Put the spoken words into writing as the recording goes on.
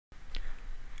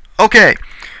Okay,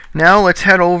 now let's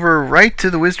head over right to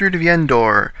the Wizard of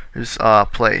Yendor's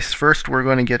place. First, we're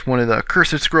going to get one of the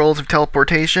Cursed Scrolls of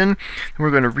Teleportation. We're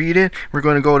going to read it. We're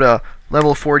going to go to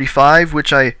level 45,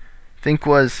 which I think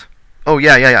was... Oh,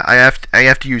 yeah. I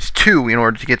have to use 2 in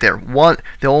order to get there. One,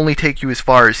 they'll only take you as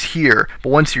far as here, but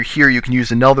once you're here, you can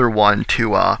use another one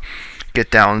to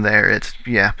get down there. It's,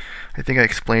 yeah, I think I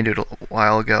explained it a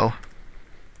while ago.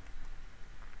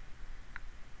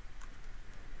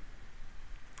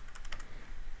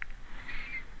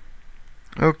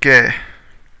 Okay.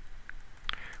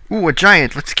 Ooh, a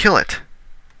giant. Let's kill it.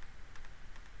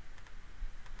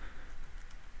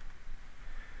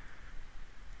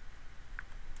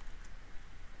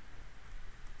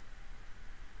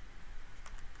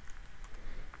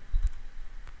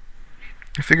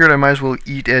 I figured I might as well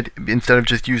eat it instead of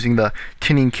just using the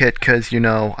tinning kit because, you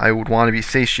know, I would want to be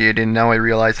satiated, and now I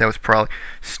realize that was probably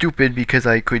stupid because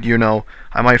I could, you know,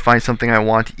 I might find something I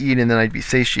want to eat and then I'd be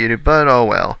satiated, but oh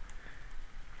well.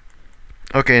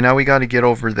 Okay, now we gotta get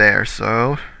over there,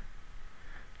 so...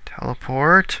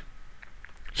 Teleport.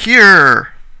 Here!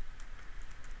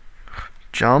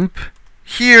 Jump.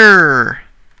 Here!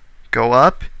 Go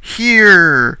up.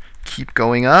 Here! Keep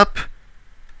going up.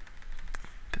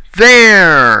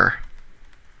 There!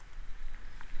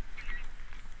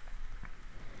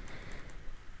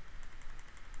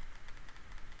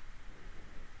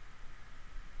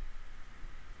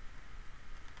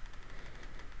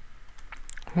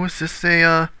 Was this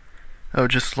a, oh,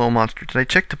 just slow monster. Did I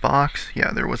check the box?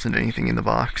 Yeah, there wasn't anything in the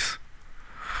box.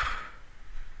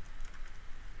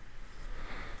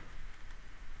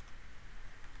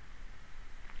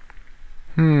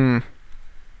 You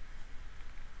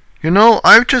know,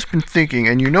 I've just been thinking,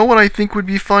 and you know what I think would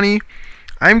be funny?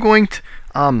 I'm going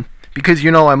to, because,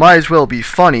 you know, I might as well be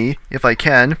funny, if I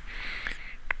can.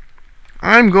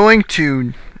 I'm going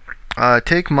to,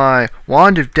 take my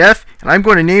Wand of Death, and I'm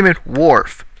going to name it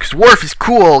Worf. Because Worf is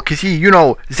cool, because he, you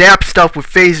know, zaps stuff with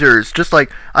phasers, just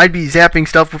like I'd be zapping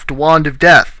stuff with the Wand of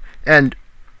Death. And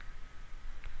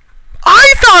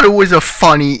I thought it was a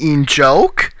funny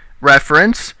in-joke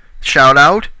reference, shout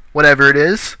out, whatever it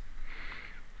is.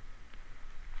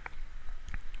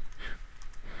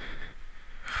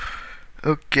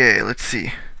 Okay, let's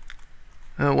see.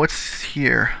 What's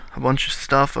here? A bunch of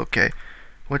stuff? Okay.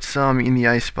 What's in the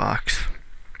icebox?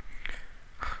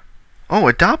 Oh,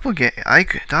 a doppelganger.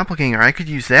 I could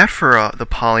use that for the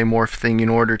polymorph thing in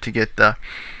order to get the...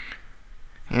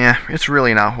 Yeah, it's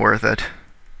really not worth it.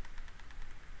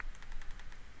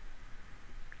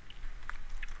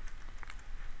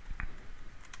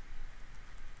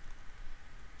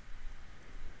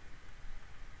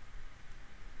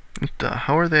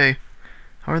 How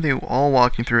are they all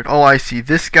walking through it? Oh, I see.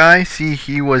 This guy, see,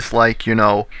 he was like, you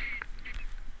know,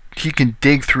 he can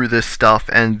dig through this stuff,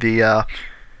 and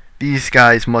these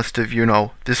guys must have, you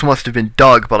know, this must have been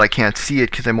dug, but I can't see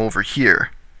it because I'm over here.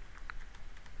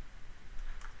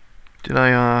 Did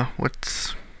I,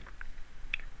 what's...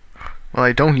 Well,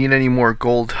 I don't need any more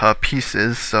gold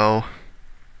pieces, so...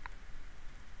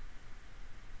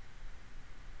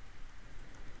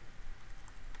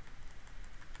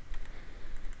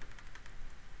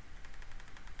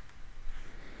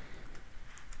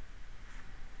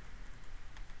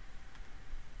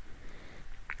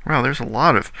 Wow, there's a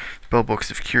lot of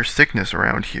spellbooks of cure sickness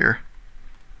around here.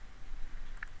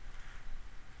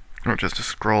 Oh, just a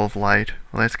scroll of light.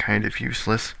 Well, that's kind of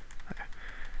useless.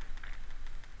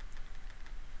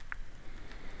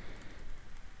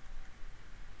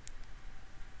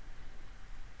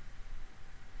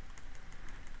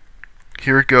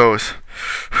 Here it goes.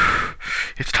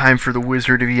 It's time for the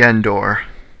Wizard of Yendor.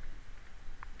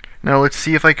 Now let's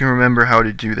see if I can remember how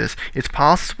to do this. It's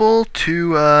possible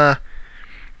to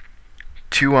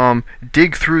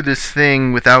dig through this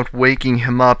thing without waking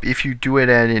him up if you do it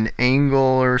at an angle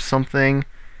or something.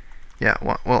 Yeah,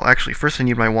 well, actually, first I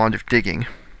need my Wand of Digging.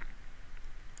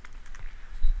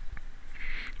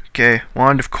 Okay,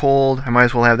 Wand of Cold. I might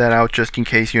as well have that out just in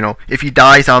case, you know, if he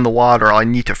dies on the water, I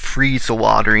need to freeze the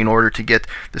water in order to get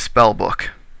the spell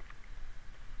book.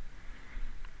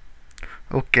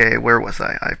 Okay, where was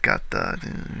I? I've got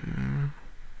the...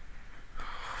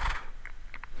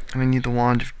 I need the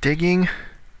Wand of Digging.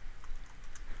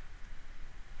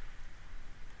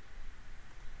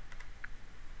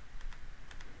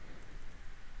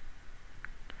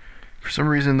 For some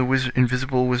reason, the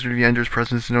invisible Wizard of Yendor's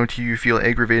presence is known to you. You feel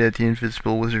aggravated at the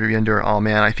invisible Wizard of Yendor. Oh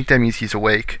man, I think that means he's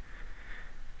awake.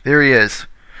 There he is.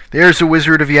 There's the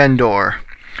Wizard of Yendor.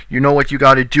 You know what you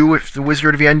gotta do with the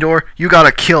Wizard of Yendor? You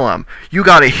gotta kill him. You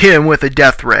gotta hit him with a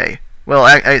death ray. Well,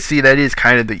 I see that is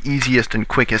kind of the easiest and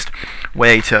quickest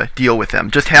way to deal with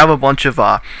them. Just have a bunch of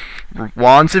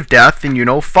wands of death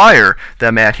and, fire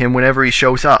them at him whenever he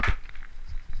shows up.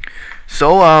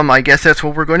 So, I guess that's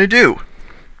what we're going to do.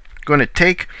 Going to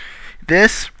take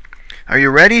this. Are you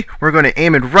ready? We're going to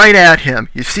aim it right at him.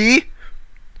 You see?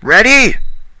 Ready?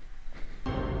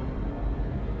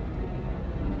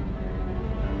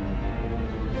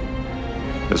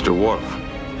 Mr. Worf.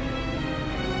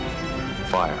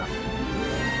 Fire.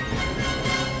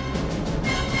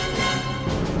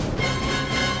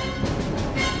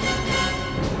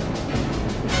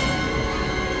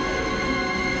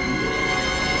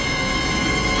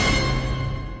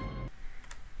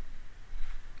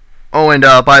 Oh, and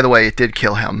by the way, it did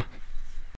kill him.